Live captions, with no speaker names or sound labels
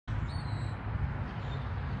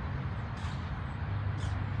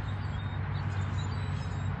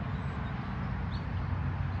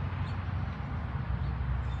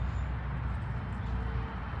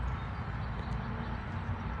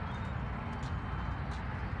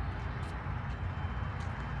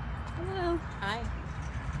Hello. Hi.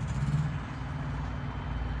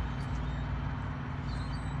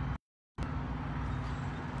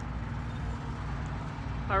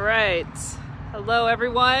 All right. Hello,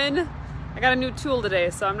 everyone. I got a new tool today,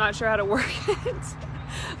 so I'm not sure how to work it.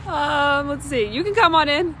 Let's see. You can come on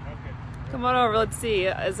in. Okay. Come on over. Let's see.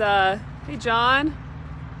 Hey, John.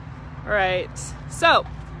 All right. So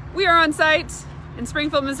we are on site in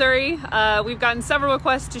Springfield, Missouri. We've gotten several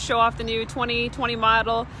requests to show off the new 2020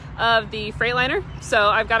 model of the Freightliner. So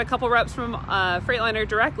I've got a couple reps from Freightliner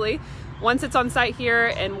directly. One sits on site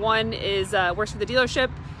here, and one is works for the dealership,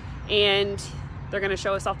 and they're going to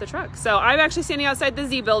show us off the truck. So I'm actually standing outside the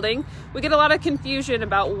Z building. We get a lot of confusion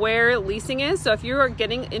about where leasing is. So if you are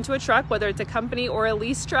getting into a truck, whether it's a company or a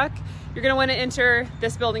lease truck, you're going to want to enter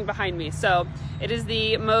this building behind me. So it is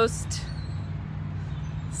the most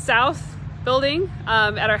south building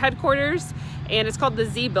at our headquarters, and it's called the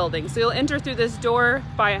Z building. So you'll enter through this door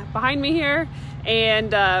behind me here,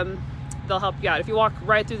 and they'll help you out. If you walk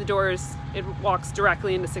right through the doors, it walks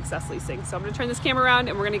directly into Success Leasing. So I'm gonna turn this camera around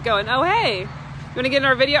and we're gonna go. And oh, hey, you wanna get in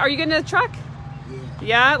our video? Are you getting in the truck?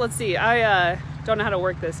 Yeah, let's see. I don't know how to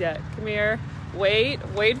work this yet. Come here, wait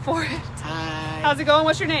for it. Hi. How's it going?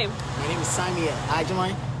 What's your name? My name is Sammy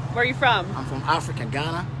Ajamai. Where are you from? I'm from Africa,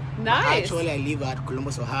 Ghana. Nice. Actually, I live at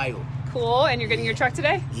Columbus, Ohio. Cool, and you're getting your truck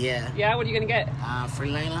today? Yeah. Yeah, what are you gonna get?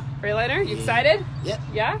 Freightliner. Freightliner? You excited? Yeah.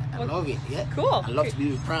 Yeah? I love it. Yeah. Cool. I love to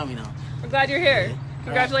be with Prime, you know. We're glad you're here. Yeah.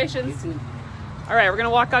 Congratulations. You too. All right, we're gonna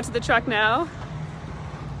walk out to the truck now.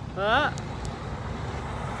 Let's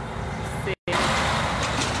see.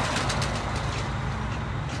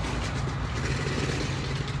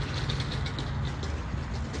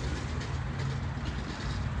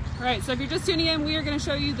 All right, so if you're just tuning in, we are gonna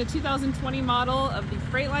show you the 2020 model of the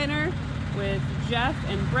Freightliner with Jeff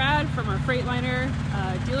and Brad from our Freightliner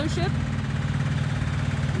dealership.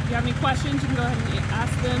 If you have any questions, you can go ahead and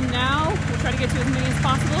ask them now. We'll try to get to as many as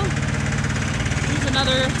possible. Here's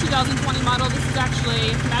another 2020 model. This is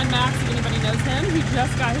actually Mad Max, if anybody knows him. He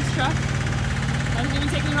just got his truck. Hasn't even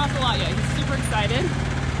taken it off the lot yet. He's super excited.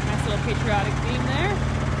 Nice little patriotic theme there.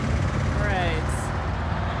 All right.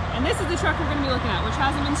 And this is the truck we're going to be looking at, which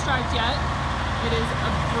hasn't been striped yet. It is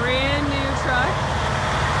a brand new truck.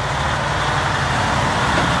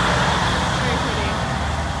 Very pretty.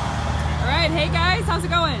 All right, hey guys, how's it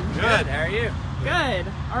going? Good. How are you? Good.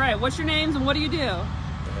 All right, what's your names and what do you do?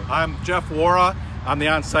 I'm Jeff Wara. I'm the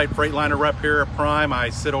on-site Freightliner rep here at Prime. I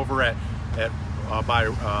sit over at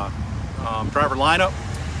driver lineup.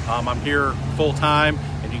 I'm here full time,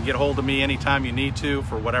 and you can get a hold of me anytime you need to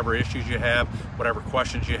for whatever issues you have, whatever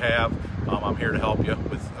questions you have. I'm here to help you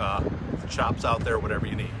with shops out there, whatever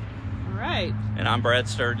you need. All right. And I'm Brad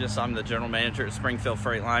Sturgis. I'm the general manager at Springfield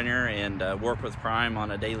Freightliner, and work with Prime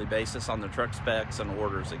on a daily basis on the truck specs and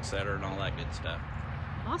orders, etc., and all that good stuff.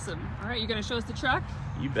 Awesome. All right, you're going to show us the truck?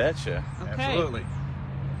 You betcha. Okay. Absolutely.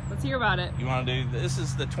 Let's hear about it. You want to do, this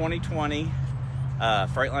is the 2020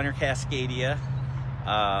 Freightliner Cascadia.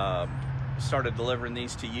 Started delivering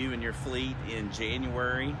these to you and your fleet in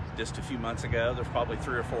January, just a few months ago. There's probably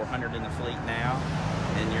 300 or 400 in the fleet now,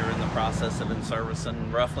 and you're in the process of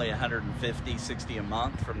in-servicing roughly 150, 60 a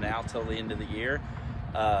month from now till the end of the year.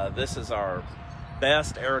 This is our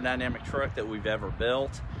best aerodynamic truck that we've ever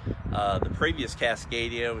built. The previous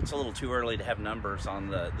Cascadia, it's a little too early to have numbers on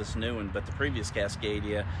this new one, but the previous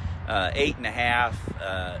Cascadia,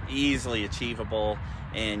 8.5, easily achievable,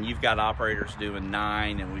 and you've got operators doing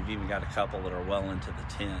 9, and we've even got a couple that are well into the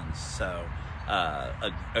 10s. So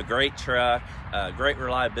a great truck, great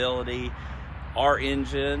reliability. Our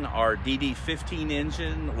engine, our DD15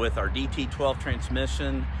 engine with our DT12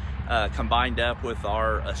 transmission, combined up with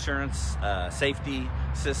our assurance safety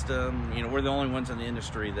system. You know, we're the only ones in the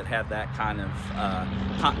industry that have that kind of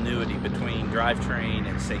continuity between drivetrain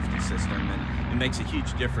and safety system, and it makes a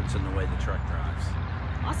huge difference in the way the truck drives.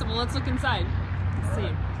 Awesome. Well, let's look inside. Let's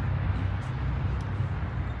see.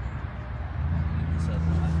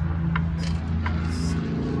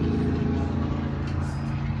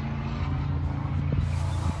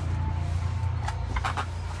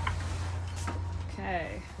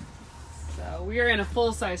 Okay. So we are in a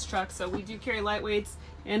full-size truck, so we do carry lightweights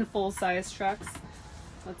and full-size trucks.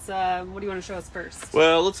 Let's what do you want to show us first?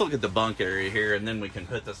 Well, let's look at the bunk area here, and then we can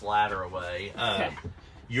put this ladder away. Okay.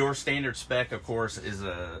 Your standard spec, of course, is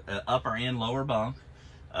a upper and lower bunk.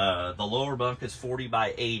 The lower bunk is 40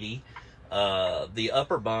 by 80. The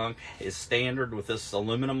upper bunk is standard with this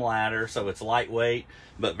aluminum ladder, so it's lightweight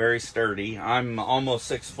but very sturdy. I'm almost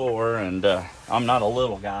 6'4", and I'm not a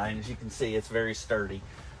little guy, and as you can see, it's very sturdy.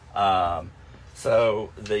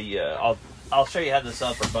 So the I'll show you how this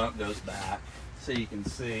upper bunk goes back. so you can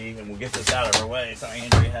see, and we'll get this out of our way so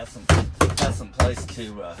Andrea has some place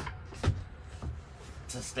to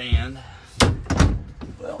stand.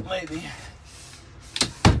 Well, maybe.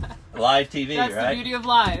 Live TV, That's right? the beauty of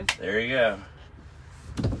live. There you go.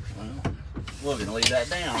 Well, we're gonna leave that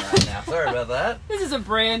down right now. Sorry about that. This is a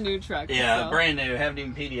brand new truck. Yeah, so. brand new. Haven't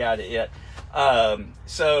even PDI'd it yet.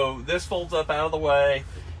 So this folds up out of the way,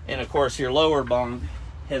 and of course your lower bunk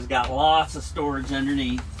has got lots of storage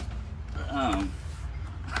underneath. Come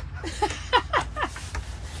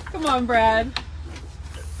on, Brad.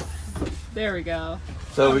 There we go.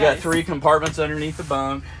 So we got nice. 3 compartments underneath the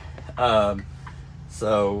bunk. Your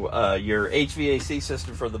HVAC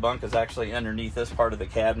system for the bunk is actually underneath this part of the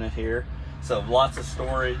cabinet here. So lots of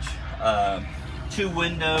storage. 2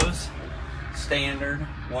 windows, standard,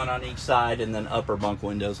 1 on each side, and then upper bunk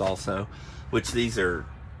windows also, which they're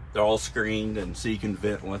all screened, and so you can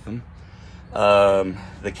vent with them.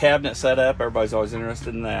 The cabinet setup, everybody's always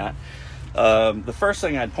interested in that. The first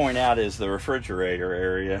thing I'd point out is the refrigerator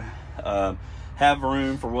area. Have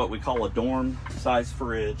room for what we call a dorm size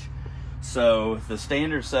fridge. So the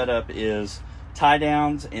standard setup is tie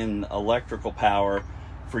downs and electrical power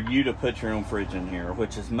for you to put your own fridge in here,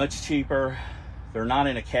 which is much cheaper. They're not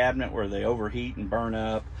in a cabinet where they overheat and burn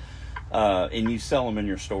up, and you sell them in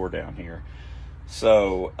your store down here.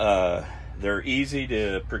 So they're easy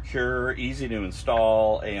to procure, easy to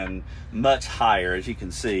install, and much higher. As you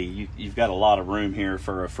can see, you've got a lot of room here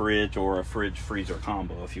for a fridge or a fridge freezer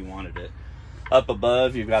combo if you wanted it. Up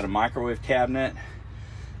above, you've got a microwave cabinet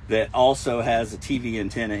that also has a TV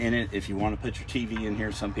antenna in it. If you want to put your TV in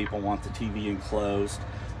here, some people want the TV enclosed.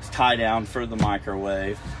 It's tie down for the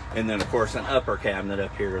microwave. And then of course an upper cabinet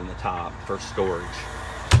up here in the top for storage.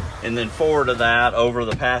 And then forward of that, over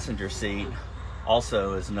the passenger seat,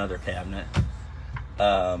 also is another cabinet.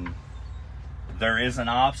 There is an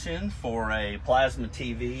option for a plasma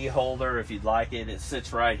TV holder if you'd like it. It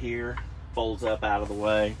sits right here, folds up out of the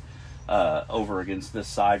way, over against this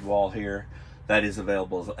side wall here. That is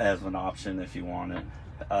available as an option if you want it.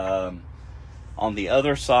 On the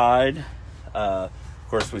other side, of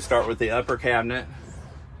course, we start with the upper cabinet,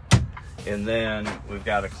 and then we've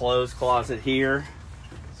got a clothes closet here,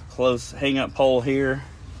 clothes hang-up pole here.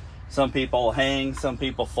 Some people hang, some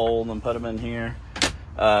people fold and put them in here.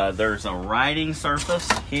 There's a writing surface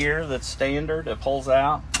here that's standard, it pulls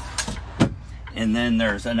out. And then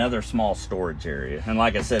there's another small storage area. And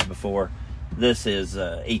like I said before, this is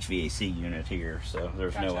a HVAC unit here, so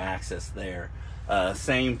there's no access there.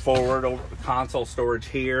 Same forward over console storage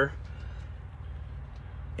here.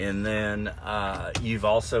 And then you've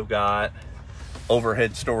also got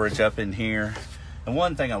overhead storage up in here. And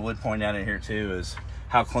one thing I would point out in here too is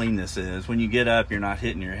how clean this is. When you get up, you're not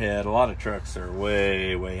hitting your head. A lot of trucks are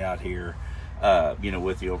way, way out here,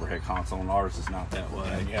 with the overhead console, and ours is not that way.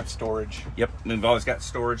 And you have storage. Yep, we've always got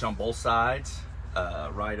storage on both sides,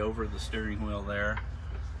 right over the steering wheel there.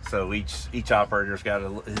 So each operator's got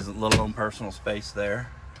his little own personal space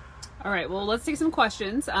there. All right, well, let's take some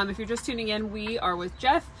questions. If you're just tuning in, we are with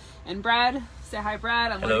Jeff and Brad. Say hi,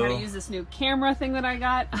 Brad. I'm learning how to use this new camera thing that I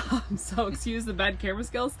got. So excuse the bad camera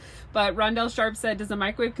skills. But Rondell Sharp said, does the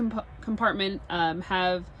microwave compartment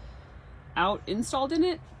have out installed in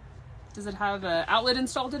it? Does it have an outlet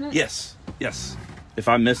installed in it? Yes, yes. If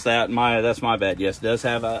I missed that, that's my bad. Yes, it does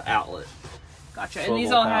have an outlet. Gotcha. And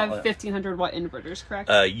these all have 1500 watt inverters, correct?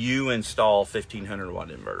 You install 1500 watt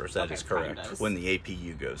inverters. That is correct. When the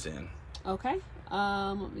APU goes in. Okay.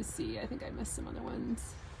 Let me see. I think I missed some other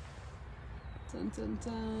ones. Dun, dun,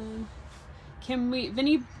 dun. Can we,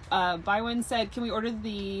 Vinny Bywin said, can we order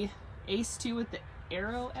the Ace 2 with the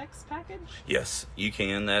Aero X package? Yes, you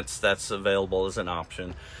can. That's available as an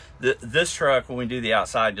option. This truck, when we do the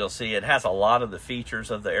outside, you'll see it has a lot of the features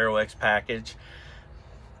of the Aero X package.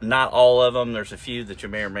 Not all of them. There's a few that you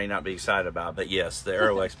may or may not be excited about, but yes, the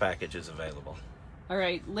Aero X package is available. All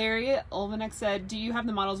right. Larry Olvanek said, do you have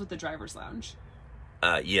the models with the driver's lounge?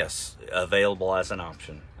 Yes, available as an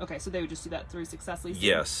option. Okay, so they would just do that through Success Leasing?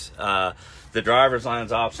 Yes. The driver's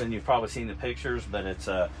lounge option, you've probably seen the pictures, but it's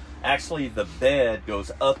actually the bed goes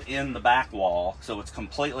up in the back wall, so it's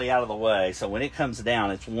completely out of the way. So when it comes down,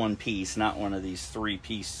 it's one piece, not one of these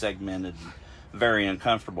 3-piece segmented, very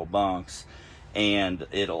uncomfortable bunks. And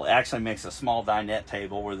it'll actually makes a small dinette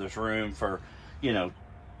table where there's room for,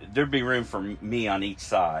 there'd be room for me on each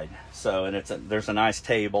side. So, and there's a nice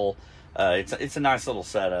table. It's a nice little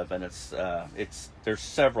setup, and there's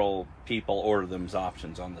several people order them as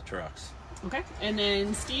options on the trucks. Okay. And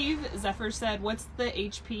then Steve Zephyr said, what's the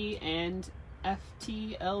HP and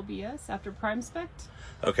FTLBS after prime spec?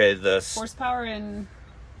 Okay, the horsepower and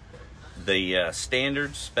The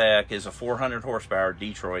standard spec is a 400 horsepower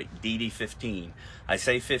Detroit DD15. I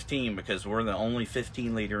say 15 because we're the only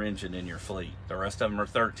 15-liter engine in your fleet. The rest of them are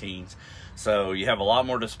 13s. So you have a lot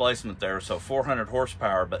more displacement there. So 400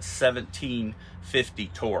 horsepower, but 1750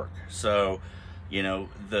 torque. So, you know,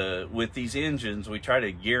 with these engines, we try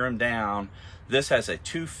to gear them down. This has a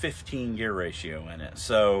 2:15 gear ratio in it.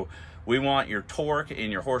 So we want your torque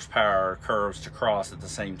and your horsepower curves to cross at the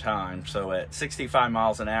same time. So at 65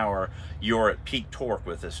 miles an hour, you're at peak torque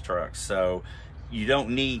with this truck. So you don't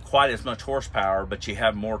need quite as much horsepower, but you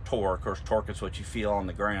have more torque. Of course, torque is what you feel on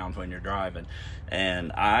the ground when you're driving.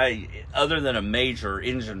 And other than a major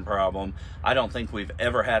engine problem, I don't think we've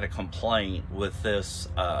ever had a complaint with this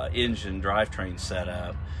engine drivetrain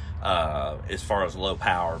setup as far as low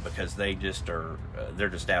power, because they're just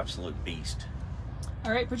absolute beast.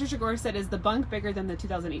 All right, Patricia Gore said, is the bunk bigger than the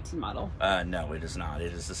 2018 model? No, it is not.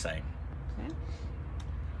 It is the same. Okay.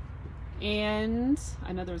 And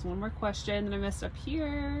I know there was one more question that I missed up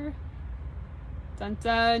here. Dun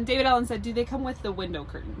dun. David Allen said, do they come with the window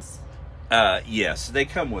curtains? Yes, they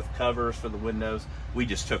come with covers for the windows. We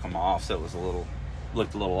just took them off, so it was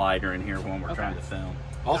looked a little lighter in here when we're trying to film.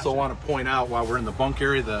 Also want to point out, while we're in the bunk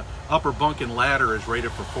area, the upper bunk and ladder is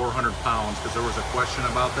rated for 400 pounds because there was a question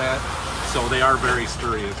about that. So they are very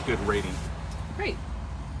sturdy. It's a good rating. Great.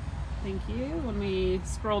 Thank you. Let me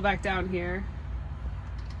scroll back down here.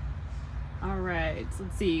 All right, so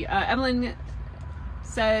let's see. Evelyn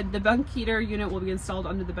said the bunk heater unit will be installed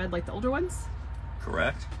under the bed like the older ones?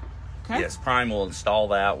 Correct. Okay. Yes, Prime will install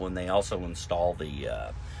that when they also install the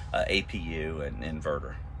APU and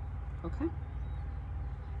inverter. Okay.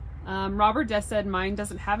 Robert Des said mine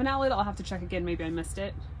doesn't have an outlet. I'll have to check again. Maybe I missed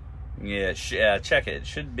it. Yeah, check it. It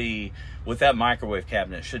should be, with that microwave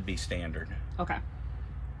cabinet, it should be standard. Okay.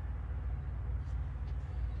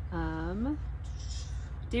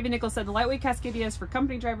 David Nichols said the lightweight Cascadia is for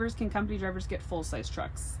company drivers. Can company drivers get full-size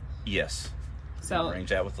trucks? Yes. So arrange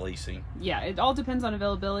that with leasing. Yeah, it all depends on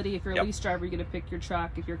availability. If you're a Yep. lease driver, you're going to pick your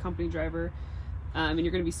truck. If you're a company driver and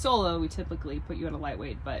you're going to be solo, we typically put you at a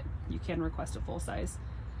lightweight, but you can request a full-size.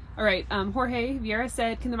 All right, Jorge Vieira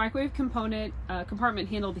said, can the microwave compartment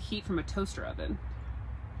handle the heat from a toaster oven?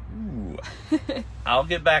 Ooh. I'll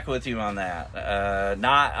get back with you on that.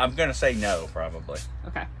 I'm going to say no, probably.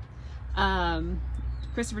 Okay.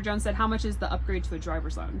 Christopher Jones said, how much is the upgrade to a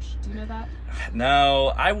driver's lounge? Do you know that? No,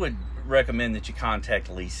 I would recommend that you contact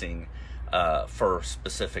leasing for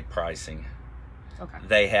specific pricing. Okay.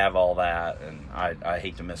 They have all that, and I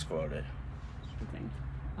hate to misquote it.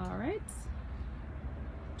 All right.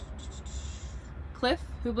 Cliff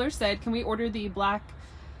Hubler said, can we order the black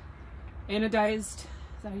anodized, is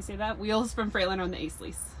that how you say that, wheels from Freightliner on the Ace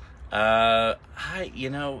lease? That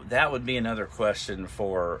would be another question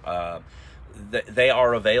for, they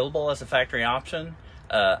are available as a factory option.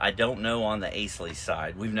 I don't know on the Ace lease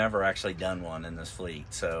side. We've never actually done one in this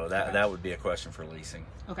fleet, so that would be a question for leasing.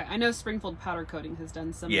 Okay, I know Springfield Powder Coating has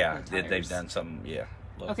done some. Yeah, they've done some, yeah.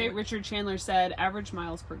 Locally. Okay, Richard Chandler said average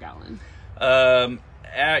miles per gallon.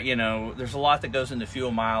 There's a lot that goes into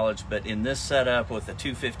fuel mileage, but in this setup with the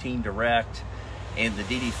 215 direct and the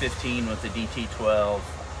DD15 with the DT12,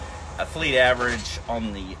 a fleet average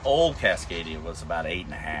on the old Cascadia was about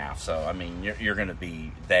 8.5. So, I mean, you're going to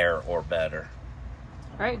be there or better.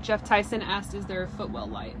 All right, Jeff Tyson asked, is there a footwell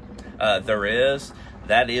light? There is.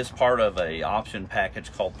 That is part of a option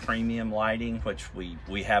package called premium lighting, which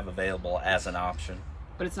we have available as an option.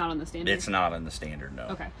 But it's not on the standard? It's not on the standard, no.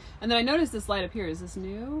 Okay. And then I noticed this light up here. Is this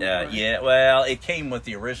new? Yeah, well, it came with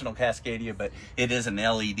the original Cascadia, but it is an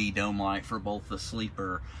LED dome light for both the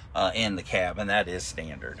sleeper and the cab, and that is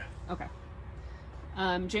standard. Okay.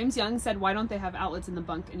 James Young said, why don't they have outlets in the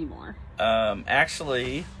bunk anymore?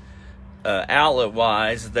 Actually,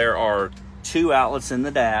 outlet-wise, there are 2 outlets in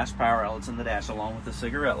the dash, power outlets in the dash, along with the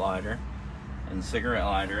cigarette lighter, and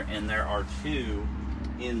there are 2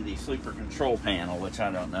 in the sleeper control panel, which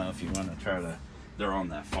I don't know if you want to try to, they're on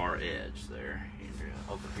that far edge there, Andrea,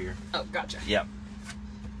 over here. Oh, gotcha. Yep.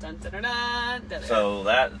 Dun, dun, dun, dun, dun. So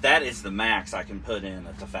that is the max I can put in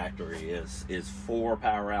at the factory is 4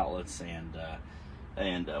 power outlets and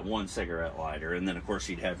 1 cigarette lighter, and then of course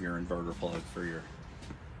you'd have your inverter plug for your.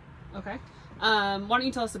 Okay. Why don't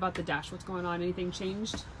you tell us about the dash? What's going on? Anything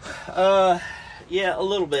changed? Yeah, a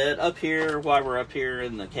little bit. Up here, while we're up here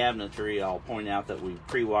in the cabinetry, I'll point out that we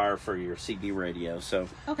pre-wire for your CB radio. So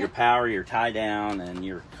your power, your tie down, and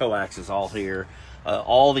your coax is all here.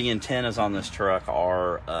 All the antennas on this truck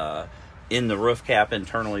are in the roof cap,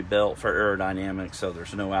 internally built for aerodynamics, so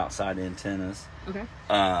there's no outside antennas. Okay.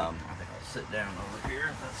 I think I'll sit down over here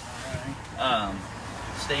if that's all right.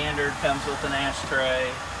 Standard comes with an ashtray.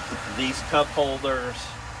 these cup holders,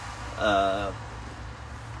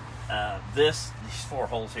 these 4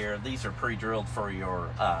 holes here, these are pre-drilled for your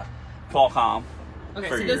Qualcomm. Okay,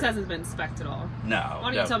 so this hasn't been spec'd at all. No.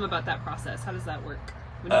 Why don't you tell them about that process? How does that work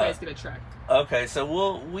when you guys get a truck? Okay, so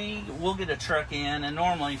we'll get a truck in, and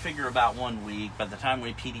normally figure about 1 week. By the time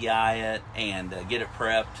we PDI it and get it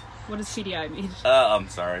prepped. What does PDI mean? I'm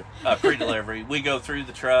sorry, pre-delivery. We go through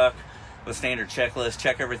the truck with standard checklist,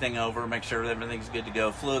 check everything over, make sure that everything's good to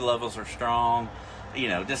go. Fluid levels are strong. You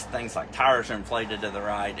know, just things like tires are inflated to the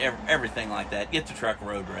right, everything like that. Get the truck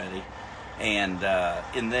road ready. And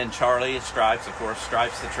then Charlie at Stripes, of course,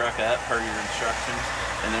 stripes the truck up per your instructions.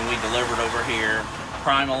 And then we deliver it over here.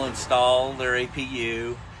 Prime will install their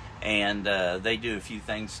APU, and they do a few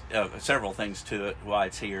things, several things to it while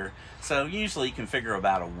it's here. So usually you can figure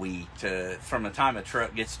about a week from the time a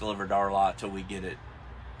truck gets delivered to our lot till we get it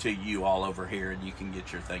to you all over here, and you can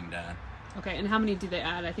get your thing done. Okay, and how many do they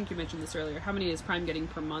add? I think you mentioned this earlier. How many is Prime getting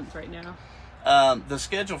per month right now? The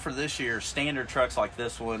schedule for this year, standard trucks like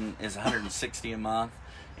this one is $160 a month,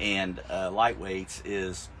 and lightweights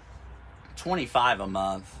is $25 a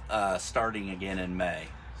month, starting again in May.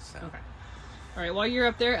 So. Okay. All right. While you're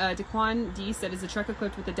up there, Daquan D said, "Is the truck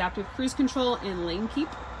equipped with adaptive cruise control and lane keep?"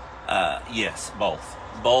 Yes, both.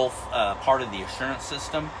 Both part of the assurance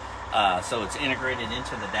system, so it's integrated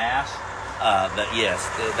into the dash. But yes,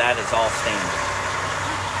 that is all standard.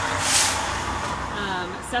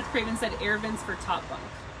 Seth Craven said air vents for top bunk.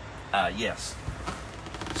 Yes.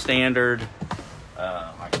 Standard.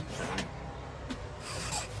 I can show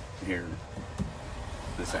you. Here.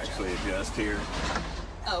 This actually adjusts here.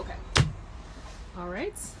 Oh, okay. All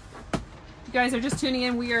right. You guys are just tuning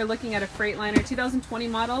in. We are looking at a Freightliner 2020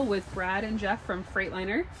 model with Brad and Jeff from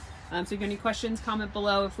Freightliner. So if you have any questions, comment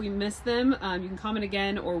below. If we missed them, you can comment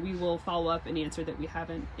again, or we will follow up and answer that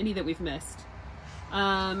any that we've missed.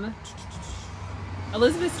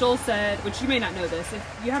 Elizabeth Stoll said, which you may not know this,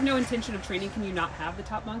 if you have no intention of training, can you not have the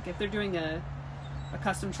top bunk? If they're doing a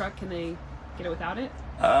custom truck, can they get it without it?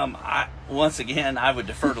 Once again, I would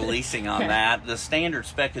defer to leasing on that. The standard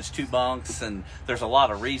spec is 2 bunks, and there's a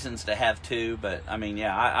lot of reasons to have 2, but I mean,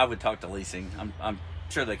 yeah, I would talk to leasing. I'm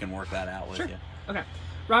sure they can work that out with you. Okay.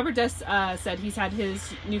 Robert Dess said he's had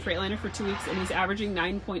his new Freightliner for 2 weeks, and he's averaging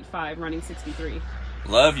 9.5, running 63.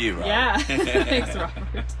 Love you, Robert. Yeah. Thanks,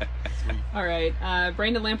 Robert. All right.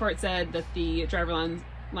 Brandon Lamport said that the driver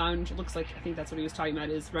lounge looks like, I think that's what he was talking about,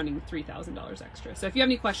 is running $3,000 extra. So if you have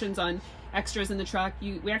any questions on extras in the truck,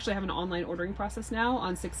 we actually have an online ordering process now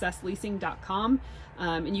on successleasing.com.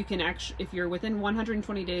 And you can actually, if you're within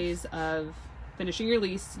 120 days of finishing your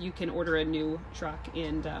lease, you can order a new truck,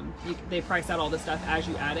 and they price out all the stuff as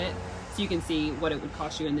you add it, so you can see what it would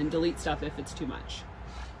cost you and then delete stuff if it's too much.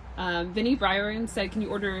 Vinny Bryan said, can you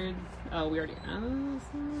order, we already asked.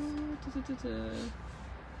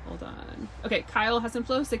 Hold on. Okay, Kyle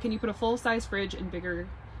Hessenflow said, can you put a full-size fridge and bigger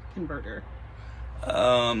converter?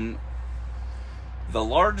 The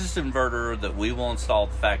largest inverter that we will install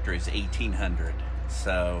at the factory is 1800,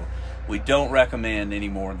 so we don't recommend any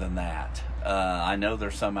more than that. I know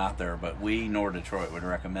there's some out there, but we nor Detroit would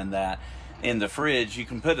recommend that. In the fridge, you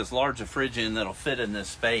can put as large a fridge in that'll fit in this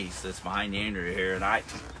space that's behind Andrew here, and I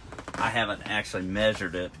haven't actually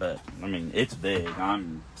measured it, but I mean, it's big.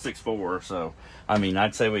 I'm 6'4", so I mean,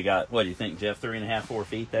 I'd say we got, what do you think, Jeff, 3.5, 4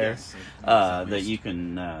 feet there? Yes, that you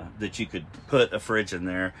could put a fridge in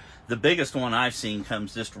there. The biggest one I've seen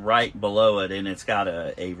comes just right below it, and it's got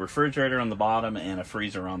a refrigerator on the bottom and a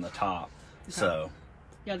freezer on the top. Okay. So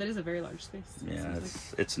yeah, that is a very large space. Yeah,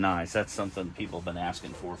 it's nice. That's something people have been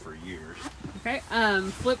asking for years. Okay.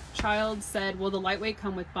 Flip Child said, will the lightweight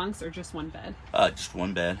come with bunks or just one bed? Just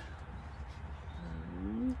one bed.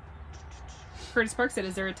 Curtis Park said,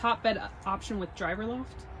 is there a top bed option with driver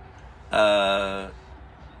loft?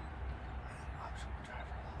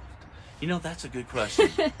 You know, that's a good question.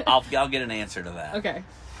 I'll get an answer to that. Okay.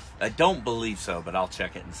 I don't believe so, but I'll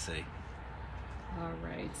check it and see. All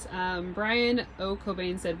right. Brian O.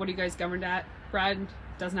 Cobain said, what are you guys governed at? Brad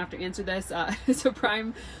doesn't have to answer this. It's a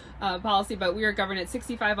prime policy, but we are governed at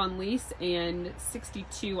 65 on lease and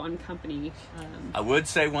 62 on company. I would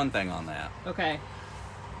say one thing on that. Okay.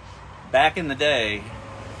 Back in the day,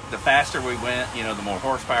 the faster we went, you know, the more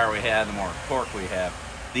horsepower we had, the more torque we have.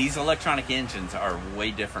 These electronic engines are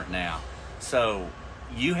way different now. So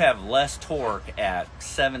you have less torque at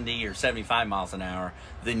 70 or 75 miles an hour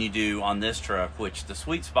than you do on this truck, which the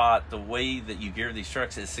sweet spot, the way that you gear these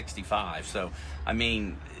trucks, is 65. So, I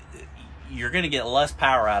mean, you're going to get less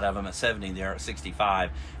power out of them at 70 than they are at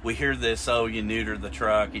 65. We hear this, oh, you neuter the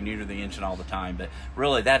truck, you neuter the engine all the time, but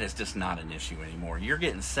really that is just not an issue anymore. You're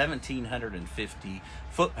getting 1,750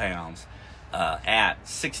 foot-pounds at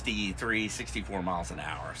 63, 64 miles an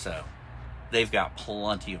hour, so they've got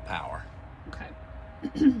plenty of power.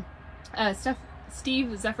 Okay.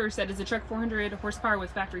 Steve Zephyr said, is the truck 400 horsepower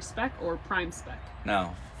with factory spec or prime spec?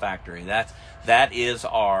 No, factory. That is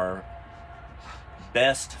our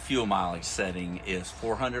best fuel mileage setting, is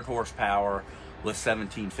 400 horsepower with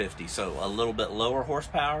 1750. So a little bit lower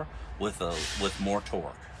horsepower with more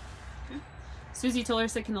torque. Okay. Susie Tiller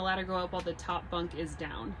said, can the ladder go up while the top bunk is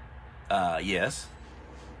down? Yes.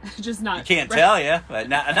 Just not. You can't tell you, but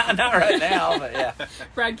not right now. But yeah.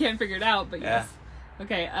 Brad can't figure it out, but Yeah. yes.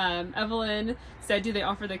 Okay. Evelyn said, do they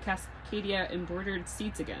offer the Cascadia embroidered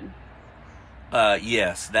seats again?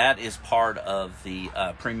 Yes, that is part of the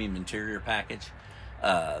premium interior package.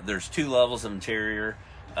 There's 2 levels of interior.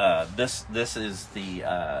 This is the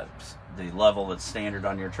level that's standard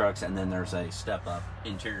on your trucks, and then there's a step up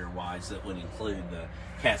interior wise that would include the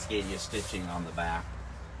Cascadia stitching on the back.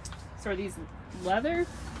 So are these leather?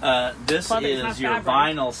 This Cloth, it's not is your fabric.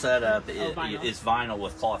 vinyl setup. Vinyl. It's vinyl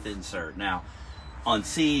with cloth insert. Now, on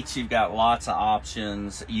seats, you've got lots of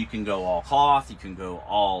options. You can go all cloth, you can go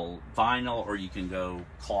all vinyl, or you can go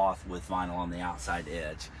cloth with vinyl on the outside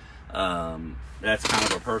edge. That's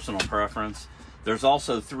kind of a personal preference. There's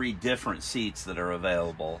also 3 different seats that are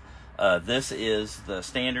available. This is the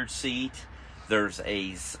standard seat. There's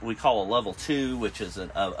we call a level 2, which is an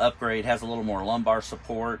upgrade, has a little more lumbar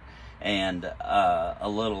support and a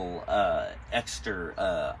little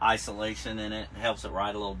extra isolation in it. It helps it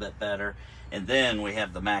ride a little bit better. And then we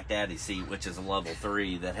have the Mac Daddy seat, which is a level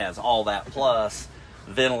 3 that has all that plus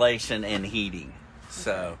ventilation and heating.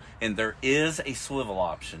 So, and there is a swivel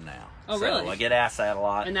option now. Oh, really? So I get asked that a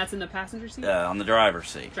lot. And that's in the passenger seat? On the driver's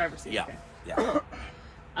seat. Driver's seat, Yeah. okay.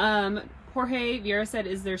 Yeah. Jorge Vieira said,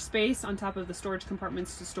 is there space on top of the storage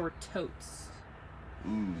compartments to store totes?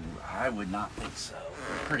 Ooh, I would not think so.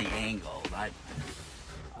 They're pretty angled.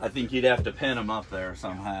 I think you'd have to pin them up there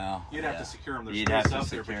somehow. You'd have to secure them. There's You'd space have to up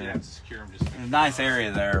there, secure but you'd them. have to secure them just to make There's a sure. nice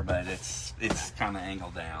area there, but it's kind of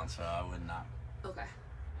angled down, so I would not. Okay.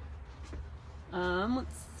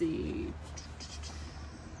 Let's see.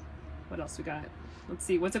 What else we got? Let's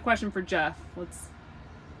see. What's a question for Jeff? Let's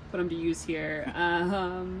put him to use here.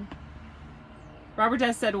 Robert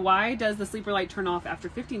S. said, why does the sleeper light turn off after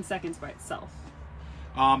 15 seconds by itself?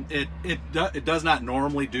 It does not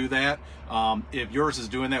normally do that. If yours is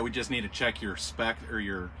doing that, we just need to check your spec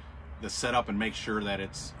or the setup and make sure that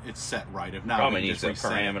it's set right. If not, Probably we needs just a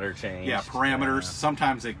reset it. parameter change. Yeah, parameters.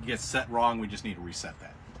 Sometimes it gets set wrong. We just need to reset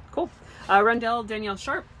that. Cool. Rundell Daniel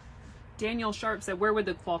Sharp said, where would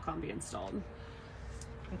the Qualcomm be installed?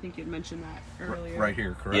 I think you'd mentioned that earlier. Right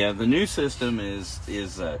here, correct? Yeah, the new system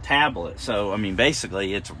is a tablet. So, I mean,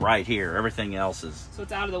 basically, it's right here. Everything else is... So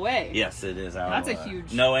it's out of the way. Yes, it is out That's of a the way.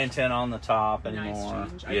 huge... No antenna on the top anymore. Nice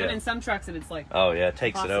change. I've Yeah. been in some trucks and it's like... Oh, yeah, it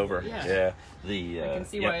takes possible. it over. Yeah. The, I can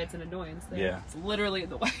see why it's an annoyance there. Yeah. It's literally in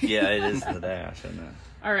the way. Yeah, it is the dash, isn't it?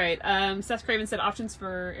 All right. Seth Craven said options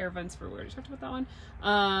for air vents for... We already talked about that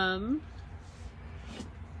one.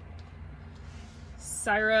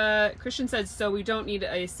 Syra Christian said, so we don't need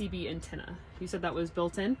a CB antenna. You said that was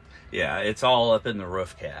built in? Yeah, it's all up in the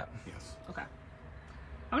roof cap. Yes. Okay.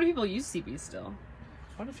 How many people use CBs still?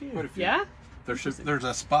 Quite a few. Quite a few. Yeah? There's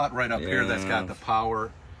a spot right up here that's Yeah. got the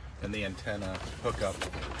power and the antenna hookup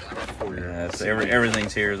for your. Yeah, so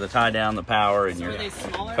everything's here. The tie down, the power, and So your are they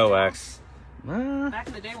smaller? coax. Back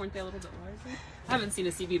in the day, weren't they a little bit larger? I haven't seen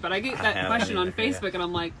a CB, but I get that haven't question on either, yeah. Facebook, and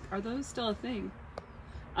I'm like, are those still a thing?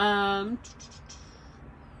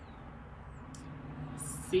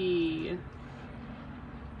 See.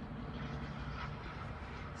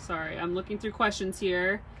 Sorry, I'm looking through questions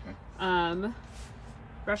here.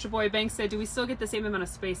 Russia Boy Banks said, do we still get the same amount of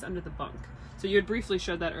space under the bunk? So you had briefly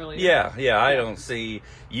showed that earlier. Yeah, I don't see...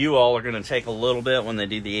 You all are going to take a little bit when they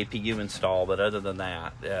do the APU install, but other than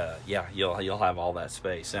that, yeah, you'll have all that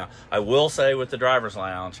space. Now, I will say with the driver's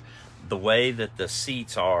lounge, the way that the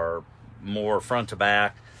seats are more front to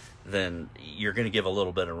back, then you're going to give a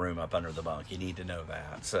little bit of room up under the bunk. You need to know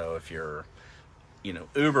that. So if you're,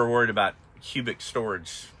 uber worried about cubic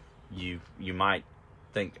storage, you might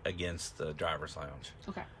think against the driver's lounge.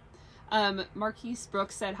 Okay. Marquise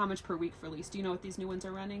Brooks said, how much per week for lease? Do you know what these new ones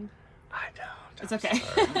are running? I don't. It's okay.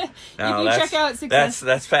 No, if you check out Success...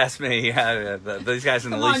 That's past me. Yeah, these guys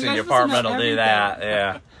in the Come on, leasing you guys department listen will to do that.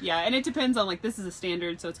 Yeah. Yeah, and it depends on, this is a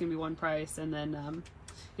standard, so it's going to be one price, and then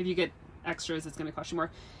if you get extras, it's going to cost you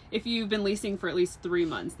more. if you've been leasing for at least 3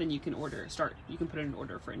 months, then you can you can put in an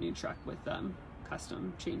order for a new truck with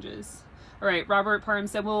custom changes. All right, Robert Parham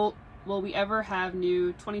said, will we ever have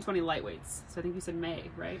new 2020 lightweights? So I think you said May,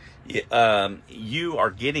 right? Yeah, you are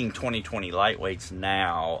getting 2020 lightweights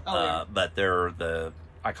now, but they're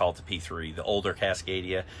I call it the P3, the older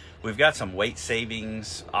Cascadia. We've got some weight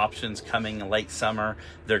savings options coming in late summer.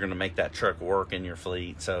 They're going to make that truck work in your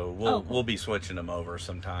fleet, so we'll be switching them over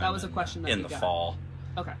sometime. That was a question that in the fall.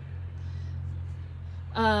 Okay.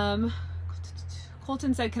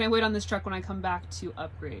 Colton said, can I wait on this truck when I come back to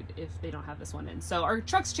upgrade if they don't have this one in? So our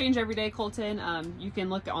trucks change every day, Colton. You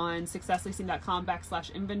can look on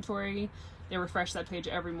successleasing.com/inventory. They refresh that page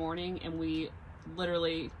every morning, and we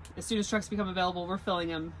literally, as soon as trucks become available, we're filling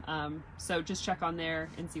them. So just check on there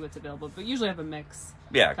and see what's available. But usually have a mix.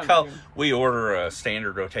 Yeah, we order a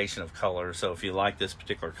standard rotation of colors. So if you like this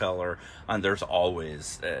particular color, there's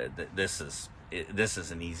always this is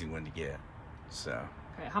an easy one to get. So.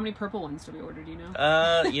 Okay, how many purple ones do we order? Do you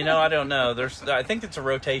know? I don't know. I think it's a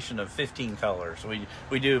rotation of 15 colors.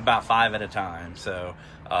 We do about 5 at a time. So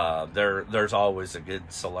there's always a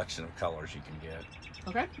good selection of colors you can get.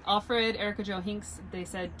 Okay. Alfred, Erica Jo Hinks, they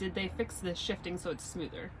said, did they fix the shifting so it's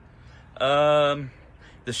smoother? The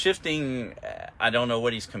shifting, I don't know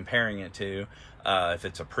what he's comparing it to. If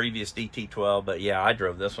it's a previous DT12, but yeah, I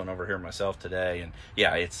drove this one over here myself today, and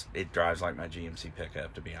yeah, it drives like my GMC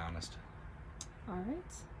pickup, to be honest. All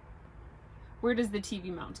right. Where does the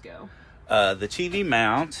TV mount go? The TV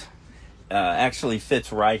mount actually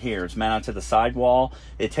fits right here. It's mounted to the sidewall.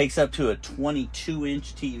 It takes up to a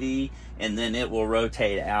 22-inch TV, and then it will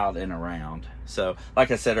rotate out and around. So,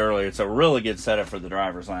 like I said earlier, it's a really good setup for the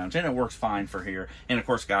driver's lounge, and it works fine for here. And, of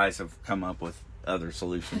course, guys have come up with other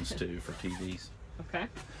solutions, too, for TVs. Okay.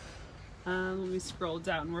 Let me scroll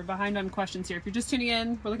down. We're behind on questions here. If you're just tuning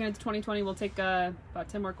in, we're looking at the 2020. We'll take about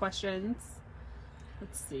 10 more questions.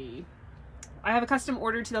 Let's see. I have a custom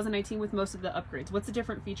order 2019 with most of the upgrades. What's the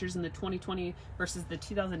different features in the 2020 versus the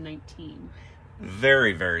 2019?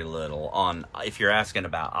 Very, very little. If you're asking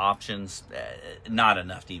about options, not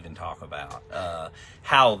enough to even talk about.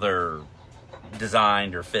 How they're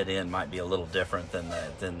designed or fit in might be a little different than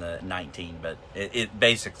the 19, but it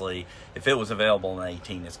basically, if it was available in the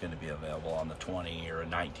 18, it's going to be available on the 20, or a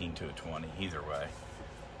 19 to a 20, either way.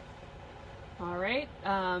 All right.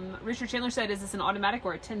 Richard Chandler said, is this an automatic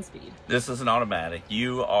or a 10-speed? This is an automatic.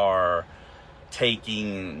 You are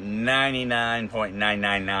taking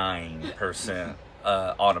 99.999%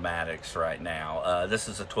 automatics right now. This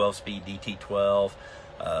is a 12-speed DT12.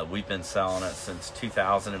 We've been selling it since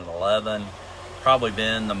 2011. Probably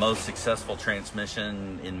been the most successful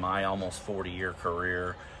transmission in my almost 40-year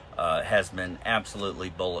career. Has been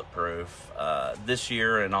absolutely bulletproof. This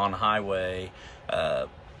year and on highway,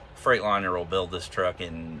 Freightliner will build this truck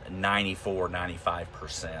in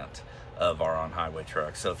 94-95% of our on-highway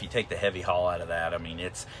trucks. So if you take the heavy haul out of that, I mean,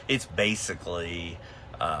 it's basically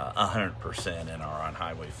 100% in our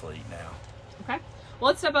on-highway fleet now. Okay. Well,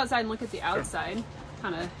 let's step outside and look at the outside. Sure.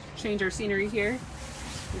 Kind of change our scenery here.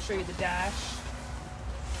 We'll show you the dash.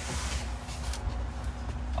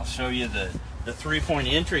 I'll show you the 3-point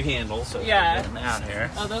entry handle. So yeah. Get them out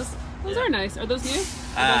here. Oh, those are nice. Are those new?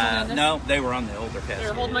 No, they were on the older Cascadia.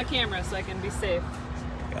 Here, hold my camera so I can be safe.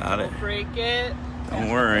 Got it. Don't break it. Don't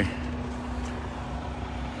worry.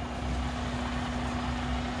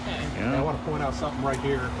 Okay. I want to point out something right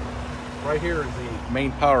here. Right here is the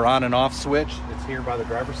main power on and off switch. It's here by the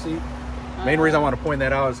driver's seat. Main reason I want to point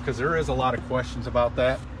that out is because there is a lot of questions about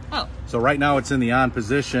that. Oh. So right now it's in the on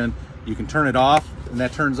position. You can turn it off, and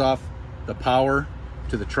that turns off the power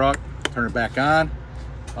to the truck. Turn it back on.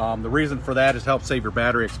 The reason for that is to help save your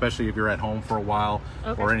battery, especially if you're at home for a while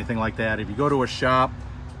or anything like that. If you go to a shop,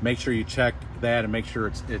 make sure you check that and make sure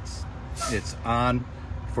it's on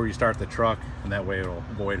before you start the truck, and that way it'll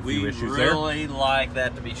avoid a few issues there. We really like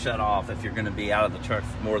that to be shut off if you're going to be out of the truck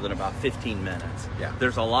for more than about 15 minutes. Yeah.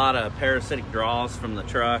 There's a lot of parasitic draws from the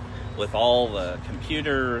truck with all the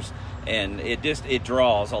computers, and it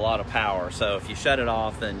draws a lot of power. So if you shut it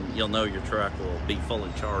off, then you'll know your truck will be fully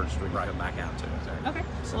charged when you come back out to it. Okay,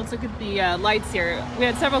 so let's look at the lights here. We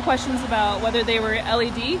had several questions about whether they were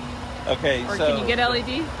LED. Okay, or so can you get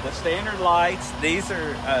LED? The standard lights, these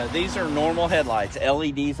are normal headlights.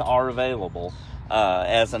 LEDs are available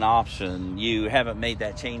as an option. You haven't made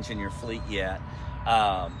that change in your fleet yet.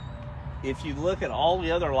 If you look at all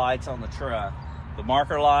the other lights on the truck, the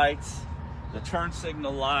marker lights, the turn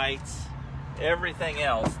signal lights, everything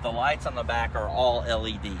else, the lights on the back are all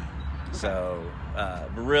LED. So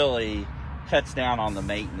really cuts down on the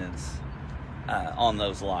maintenance on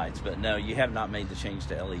those lights. But no, you have not made the change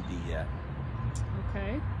to LED yet.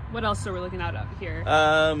 Okay. What else are we looking at up here?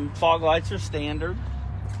 Fog lights are standard.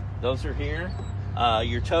 Those are here.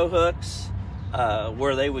 Your tow hooks,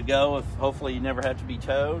 where they would go if hopefully you never have to be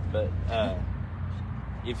towed, but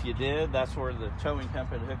if you did, that's where the towing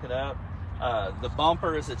company would hook it up. The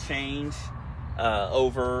bumper is a change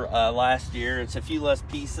over last year. It's a few less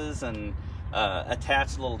pieces and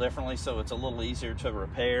attached a little differently, so it's a little easier to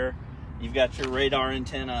repair. You've got your radar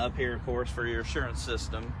antenna up here, of course, for your assurance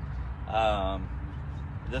system.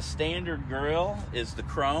 The standard grille is the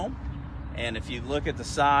chrome, and if you look at the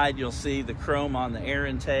side, you'll see the chrome on the air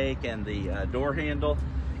intake and the door handle.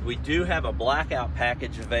 We do have a blackout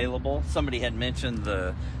package available. Somebody had mentioned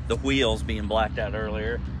the wheels being blacked out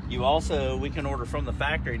earlier. We can order from the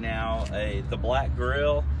factory now the black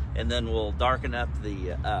grille, and then we'll darken up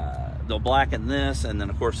they'll blacken this, and then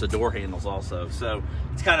of course the door handles also. So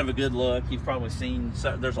it's kind of a good look. You've probably seen,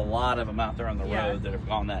 there's a lot of them out there on the road that have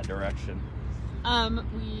gone that direction.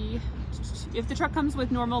 If the truck comes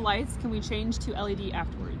with normal lights, can we change to LED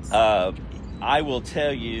afterwards? I will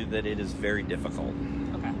tell you that it is very difficult.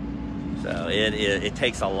 Okay. So it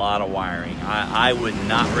takes a lot of wiring. I would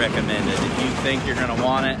not recommend it. If you think you're going to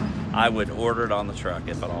want it, I would order it on the truck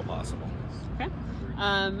if at all possible. Okay.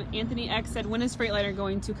 Anthony X said, when is Freightliner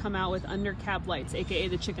going to come out with under cab lights, aka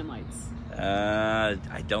the chicken lights?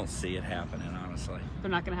 I don't see it happening, honestly. They're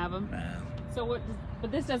not going to have them? No. So what?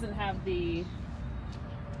 But this doesn't have the,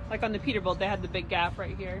 like on the Peterbilt, they had the big gap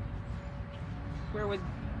right here. Where would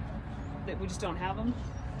that? We just don't have them.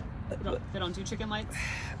 They don't do chicken lights.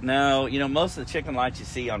 No, most of the chicken lights you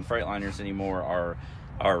see on Freightliners anymore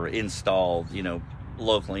are installed,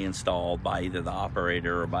 locally installed by either the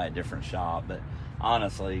operator or by a different shop. But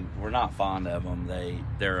honestly, we're not fond of them.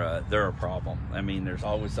 They're a problem. I mean, there's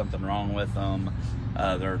always something wrong with them.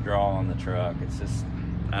 They're a draw on the truck. It's just,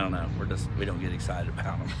 I don't know. We don't get excited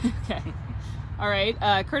about them. Okay. All right.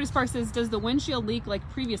 Curtis Park says, does the windshield leak like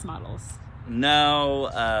previous models?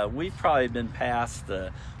 No, we've probably been past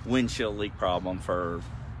the windshield leak problem for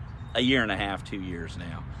a year and a half, 2 years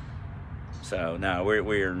now. So no,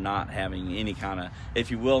 we're not having any kind of, if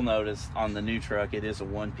you will notice on the new truck, it is a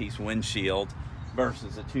one-piece windshield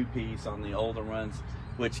versus a two-piece on the older ones,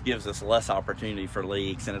 which gives us less opportunity for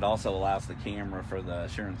leaks, and it also allows the camera for the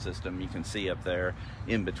assurance system. You can see up there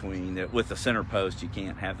in between. With the center post, you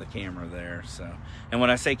can't have the camera there. So, and when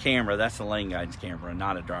I say camera, that's the lane guidance camera,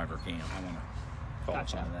 not a driver cam. I want to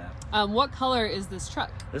qualify that. What color is this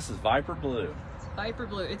truck? This is Viper Blue. Viper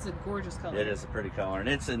Blue. It's a gorgeous color. It is a pretty color, and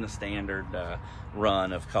it's in the standard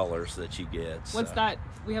run of colors that you get. What's that?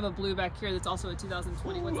 We have a blue back here that's also a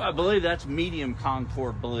 2020. What's that? I believe that's medium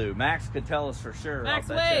Concord blue. Max could tell us for sure. Max,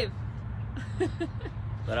 wave.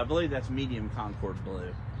 But I believe that's medium Concord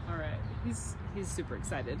blue. All right. He's super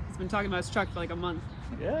excited. He's been talking about his truck for like a month.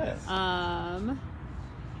 Yes. Let's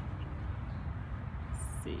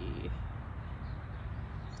see.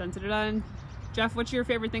 Dun. Jeff, what's your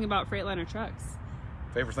favorite thing about Freightliner trucks?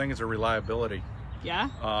 Favorite thing is the reliability. Yeah?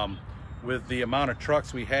 With the amount of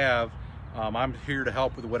trucks we have, I'm here to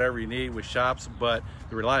help with whatever you need with shops, but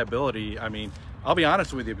the reliability, I mean, I'll be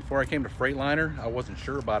honest with you, before I came to Freightliner, I wasn't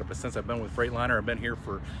sure about it, but since I've been with Freightliner, I've been here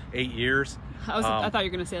for 8 years. I thought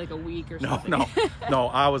you were going to say like a week or something. No,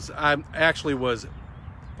 I actually was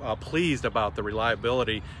pleased about the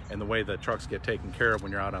reliability and the way the trucks get taken care of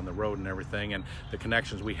when you're out on the road and everything, and the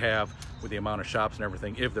connections we have with the amount of shops and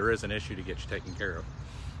everything, if there is an issue, to get you taken care of.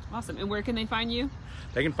 Awesome. And where can they find you?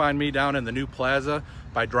 They can find me down in the new plaza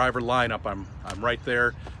by driver lineup. I'm right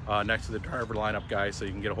there next to the driver lineup guy, so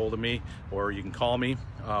you can get a hold of me, or you can call me,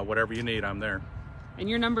 whatever you need, I'm there. And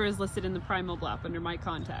your number is listed in the Prime Mobile app under My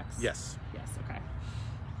Contacts? Yes. Yes, okay.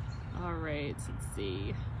 All right, let's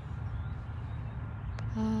see.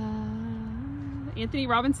 Anthony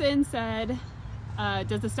Robinson said,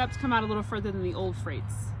 does the steps come out a little further than the old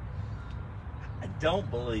Freights? I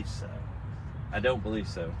don't believe so.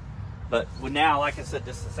 But now, like I said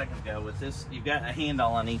just a second ago, with this, you've got a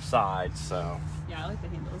handle on each side, so. Yeah, I like the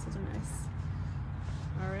handles. Those are nice.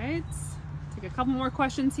 All right. Take a couple more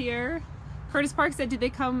questions here. Curtis Park said, did they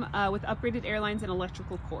come with upgraded airlines and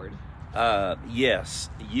electrical cord? Yes.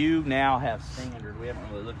 You now have standard. We haven't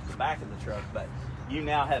really looked at the back of the truck, but you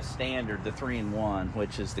now have standard, the 3-in-1,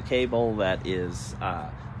 which is the cable that is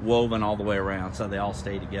woven all the way around, so they all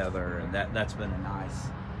stay together, and that's been a nice.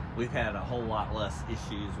 We've had a whole lot less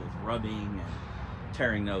issues with rubbing and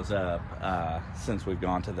tearing those up since we've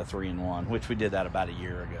gone to the 3-in-1, which we did that about a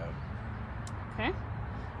year ago. Okay.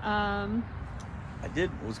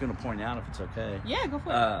 Was going to point out, if it's okay. Yeah, go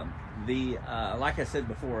for it. Like I said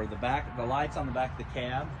before, the lights on the back of the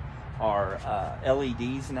cab are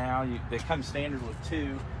LEDs now. They come standard with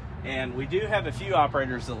 2. And we do have a few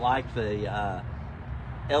operators that like the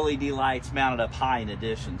LED lights mounted up high in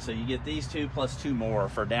addition. So you get these two plus two more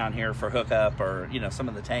for down here for hookup, or some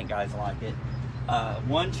of the tank guys like it.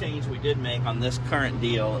 One change we did make on this current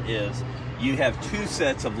deal is you have 2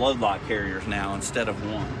 sets of load lock carriers now instead of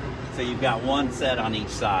 1. So you've got 1 set on each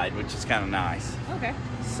side, which is kind of nice. Okay.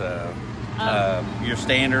 So you're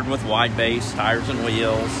standard with wide base tires and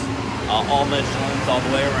wheels, all Michelin's all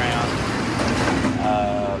the way around.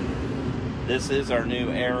 This is our new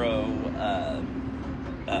Aero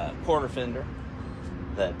quarter fender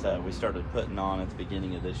that we started putting on at the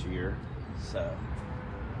beginning of this year. So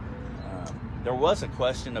there was a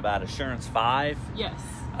question about Assurance 5. Yes.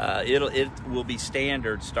 It will be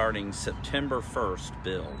standard starting September 1st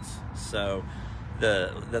builds. So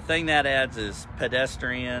the thing that adds is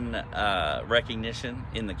pedestrian recognition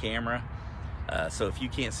in the camera. So if you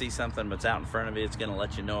can't see something that's out in front of you, it's going to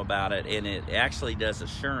let you know about it. And it actually does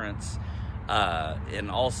assurance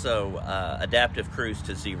and also adaptive cruise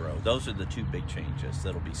to 0. Those are the 2 big changes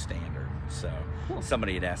that'll be standard. So cool.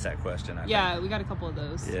 Somebody had asked that question, I think. We got a couple of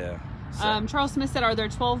those. Yeah. So. Charles Smith said, are there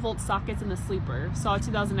 12-volt sockets in the sleeper? Saw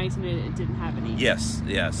 2019 it didn't have any. Yes.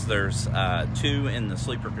 There's 2 in the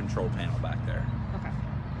sleeper control panel back there. Okay.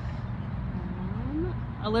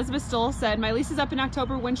 Elizabeth Stoll said, my lease is up in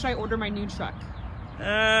October. When should I order my new truck?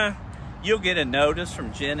 You'll get a notice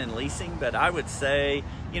from Jen and Leasing, but I would say,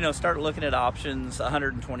 start looking at options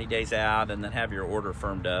 120 days out and then have your order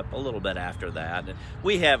firmed up a little bit after that. And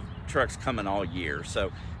we have trucks coming all year,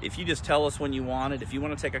 so if you just tell us when you want it, if you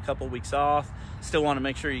want to take a couple weeks off, still want to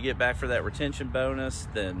make sure you get back for that retention bonus,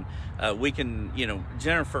 then we can,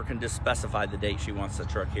 Jennifer can just specify the date she wants the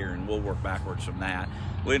truck here, and we'll work backwards from that.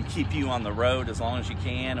 We'll keep you on the road as long as you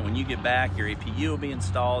can, and when you get back, your EPU will be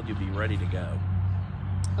installed, you'll be ready to go.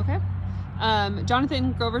 Okay.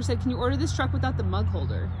 Jonathan Grover said, can you order this truck without the mug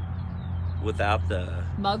holder? Without the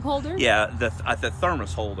mug holder? Yeah, the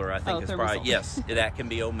thermos holder, I think, is probably holder. Yes, that can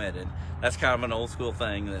be omitted. That's kind of an old school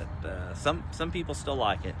thing that some people still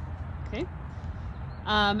like it. Okay.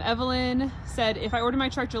 Evelyn said, if I ordered my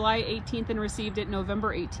truck July 18th and received it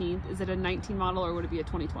November 18th, is it a 19 model or would it be a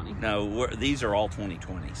 2020? No, these are all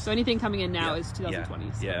 2020s. So anything coming in now is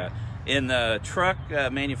 2020s. Yeah. In the truck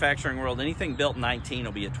manufacturing world, anything built in 19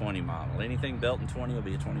 will be a 20 model. Anything built in 20 will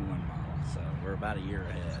be a 21 model. So we're about a year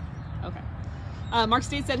ahead. Okay. Mark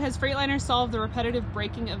State said, has Freightliner solved the repetitive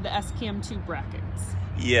braking of the SCAM2 brackets?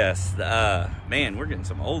 Yes. Man, we're getting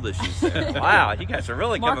some old issues there. Wow, you guys are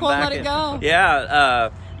really Mark coming back. Let it go. Yeah.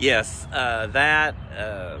 Yes. That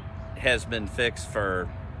has been fixed for,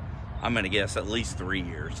 I'm going to guess, at least 3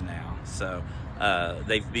 years now. So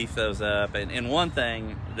they've beefed those up. And one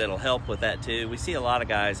thing that'll help with that too, we see a lot of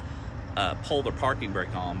guys pull their parking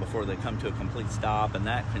brake on before they come to a complete stop, and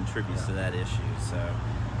that contributes to that issue. So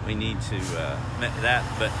we need to that,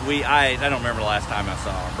 but I don't remember the last time I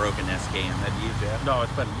saw a broken SCAM. Have you, Jeff? No,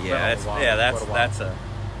 it's been a while.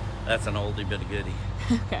 That's an oldie but a goodie.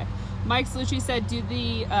 Okay. Mike Salucci said, do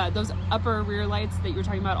the those upper rear lights that you were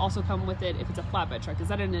talking about also come with it if it's a flatbed truck? Is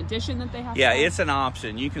that an addition that they have? Yeah, it's an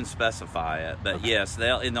option. You can specify it, but okay. Yes,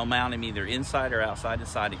 they'll mount them either inside or outside the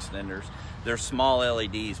side extenders. They're small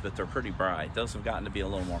LEDs, but they're pretty bright. Those have gotten to be a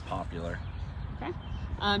little more popular. Okay.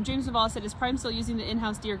 James Naval said, is Prime still using the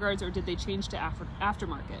in-house deer guards, or did they change to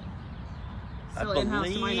aftermarket? Still in-house,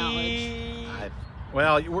 to my knowledge.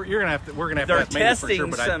 Well, we're gonna have to. We're gonna have They're to.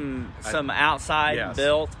 testing some outside yes.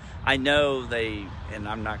 built. I know they, and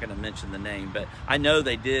I'm not going to mention the name, but I know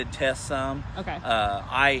they did test some. Okay.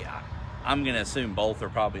 I'm going to assume both are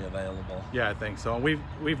probably available. Yeah, I think so.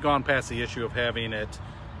 We've gone past the issue of having it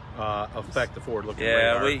affect the forward-looking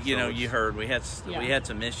radar. Yeah, you heard we had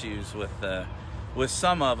some issues with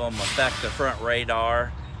some of them affect the front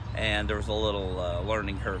radar, and there was a little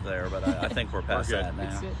learning curve there, but I think we're past that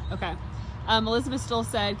now. Okay. Elizabeth Stoll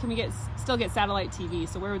said, can we still get satellite TV?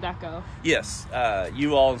 So where would that go? Yes,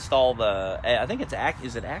 you all install the. I think it's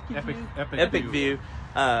is it AccuView? Epic View,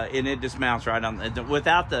 and it just mounts right on.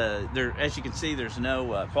 Without there, as you can see, there's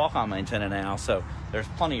no Qualcomm antenna now, so there's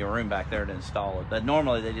plenty of room back there to install it. But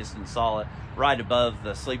normally they just install it right above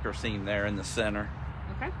the sleeper seam there in the center.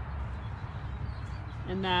 Okay.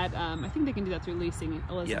 And that I think they can do that through leasing,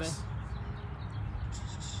 Elizabeth. Yes.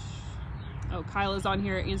 Oh, Kyla's on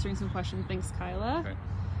here answering some questions. Thanks, Kyla. Okay.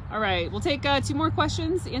 All right, we'll take 2 more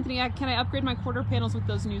questions. Anthony, can I upgrade my quarter panels with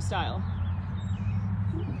those new style?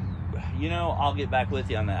 I'll get back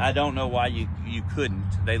with you on that. I don't know why you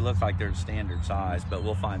couldn't. They look like they're standard size, but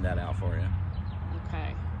we'll find that out for you.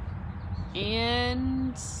 Okay.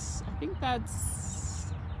 And I think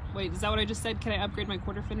that's... Wait, is that what I just said? Can I upgrade my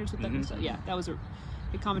quarter fenders with that new style? Yeah, that was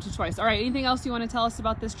They commented twice. All right, anything else you want to tell us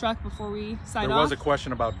about this truck before we sign off? There was a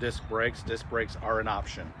question about disc brakes. Disc brakes are an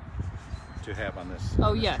option to have on this. Oh,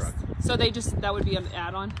 on this yes. truck. So that would be an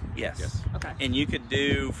add-on? Yes. Yes. Okay. And you could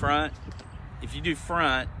do front. If you do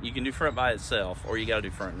front, you can do front by itself, or you got to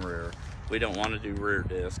do front and rear. We don't want to do rear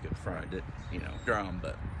disc and front, drum,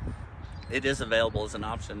 but it is available as an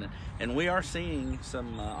option, and we are seeing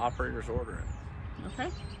some operators order it. Okay.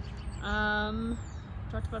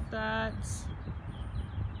 Talked about that.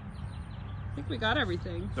 I think we got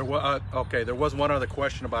everything. There was okay. There was one other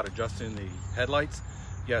question about adjusting the headlights.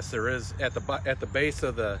 Yes, there is at the base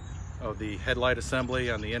of the headlight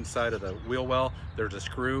assembly on the inside of the wheel well. There's a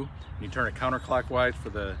screw. You turn it counterclockwise for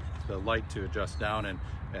the light to adjust down, and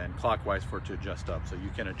clockwise for it to adjust up. So you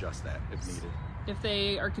can adjust that if needed. If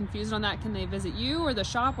they are confused on that, can they visit you or the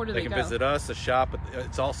shop? Where do they go? They can visit us, the shop.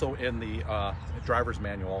 It's also in the driver's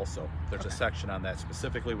manual also. There's a section on that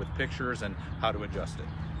specifically with pictures and how to adjust it.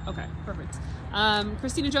 Okay, perfect.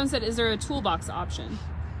 Christina Jones said, is there a toolbox option?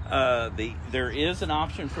 There is an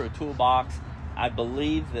option for a toolbox. I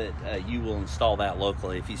believe that you will install that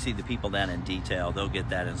locally. If you see the people down in detail, they'll get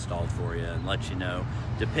that installed for you and let you know,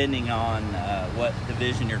 depending on what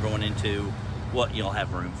division you're going into, what you'll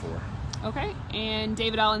have room for. Okay, and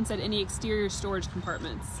David Allen said, any exterior storage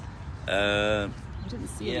compartments? I didn't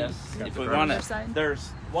see yes. any. If we want to,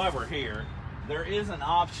 while we're here, there is an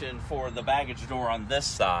option for the baggage door on this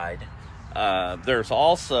side. There's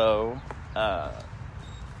also the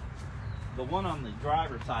one on the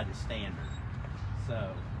driver's side is standard.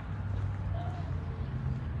 So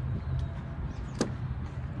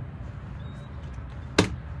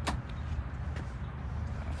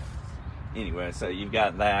anyway, so you've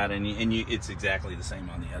got that, and it's exactly the same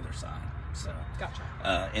on the other side. So gotcha.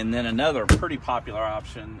 And then another pretty popular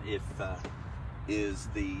option is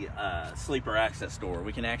the sleeper access door.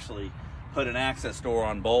 We can actually put an access door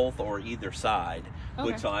on both or either side,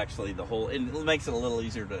 which will actually it makes it a little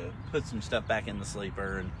easier to put some stuff back in the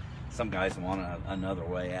sleeper, and some guys want another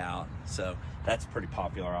way out. So that's a pretty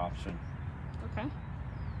popular option. Okay.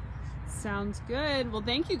 Sounds good. Well,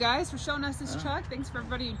 thank you guys for showing us this truck. Thanks for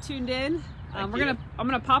everybody who tuned in. I'm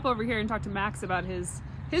gonna pop over here and talk to Max about his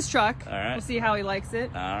truck. All right. We'll see how he likes it.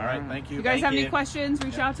 All right. Thank you. If you guys have any questions,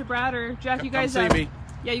 reach out to Brad or Jeff. You guys come see me.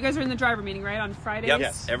 Yeah, you guys are in the driver meeting, right, on Fridays? Yep.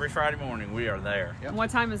 Yes. Every Friday morning we are there. Yep. And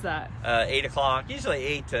what time is that? 8 o'clock, usually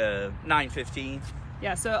 8 to 9:15.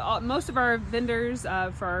 Yeah, so most of our vendors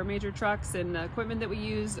for our major trucks and equipment that we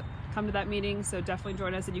use come to that meeting, so definitely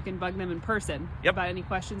join us, and you can bug them in person about any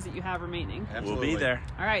questions that you have remaining. Absolutely. We'll be there.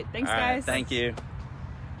 All right, thanks, All right, guys. thank you.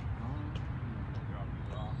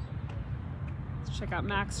 Let's check out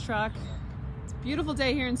Mac's truck. It's a beautiful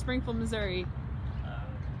day here in Springfield, Missouri.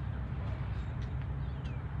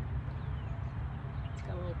 It's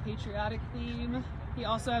got a little patriotic theme. He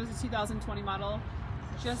also has a 2020 model.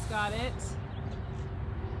 Just got it.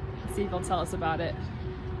 Let's see if he'll tell us about it.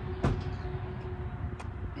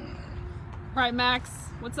 All right, Max,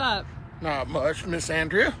 what's up? Not much, Miss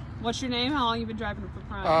Andrea. What's your name? How long you been driving for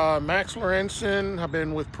Prime? Max Lorenzen. I've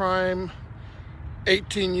been with Prime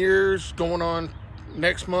 18 years, going on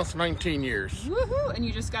next month 19 years. Woohoo! And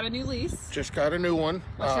you just got a new lease. Just got a new one.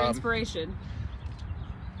 What's your inspiration?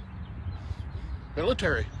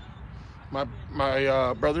 Military.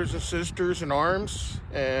 My brothers and sisters in arms,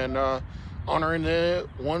 and honoring the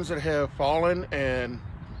ones that have fallen and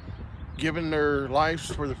given their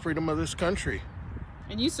lives for the freedom of this country.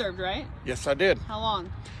 And you served, right? Yes, I did. How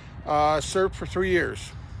long? Served for 3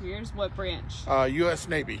 years. 3 years? What branch? U.S.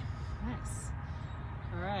 Navy. Nice.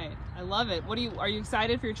 All right. I love it. Are you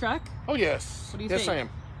excited for your truck? Oh, yes. What do you think? Yes, I am.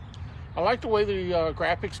 I like the way the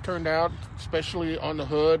graphics turned out, especially on the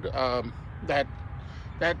hood. That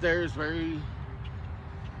there is very,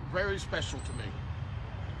 very special to me.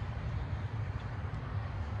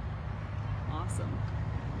 Awesome.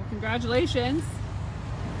 Well, congratulations.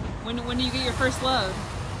 When do you get your first load?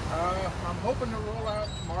 I'm hoping to roll out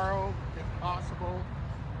tomorrow, if possible.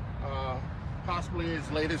 Possibly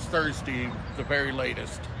as late as Thursday, the very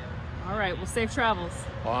latest. All right. Well, safe travels.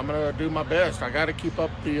 Well, I'm going to do my best. I got to keep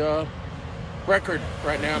up the record.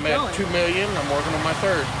 Right now I'm Keep at going. 2 million. I'm working on my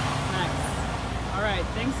third. Nice. All right.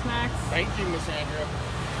 Thanks, Max. Thank you, Miss Andrea.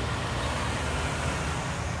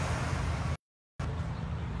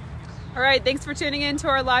 All right, thanks for tuning in to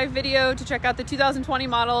our live video to check out the 2020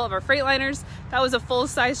 model of our Freightliners. That was a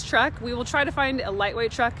full-size truck. We will try to find a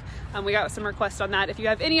lightweight truck. We got some requests on that. If you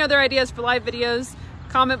have any other ideas for live videos,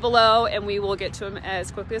 comment below and we will get to them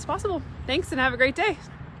as quickly as possible. Thanks and have a great day.